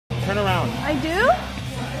turn around. I do?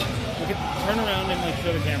 You can turn around and like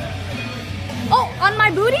show the camera. Oh, on my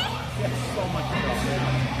booty? Yes, so much fun.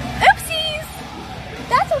 Oopsies!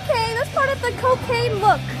 That's okay. That's part of the cocaine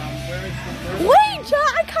look. Wait,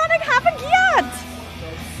 John, I kind of have a Gyatt.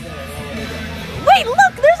 Wait,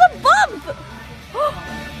 look, there's a bump.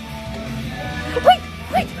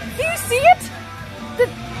 Wait, do you see it? The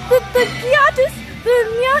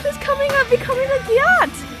Gyatt is coming up, becoming a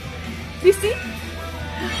Gyatt. Do you see?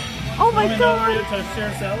 Oh my God. Where you touch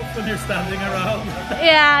yourself when you're standing around.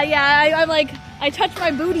 Yeah, I'm like, I touch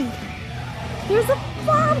my booty. There's a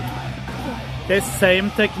bump. Okay,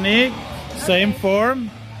 same technique, same form.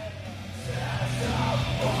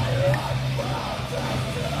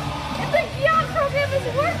 The Gyatt program is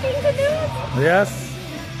working, Knut. Yes,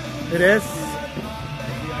 it is.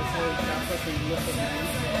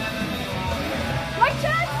 Right,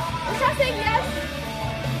 Chad? Is that saying yes?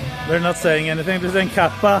 They're not saying anything, they're saying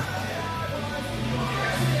kappa.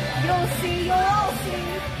 You'll see, you'll all see.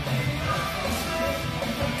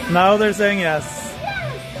 Now they're saying yes.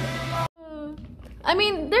 I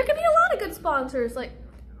mean, there could be a lot of good sponsors. Like,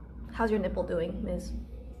 how's your nipple doing, Miss?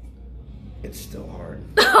 It's still hard.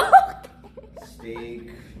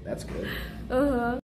 Steak, that's good. Uh-huh.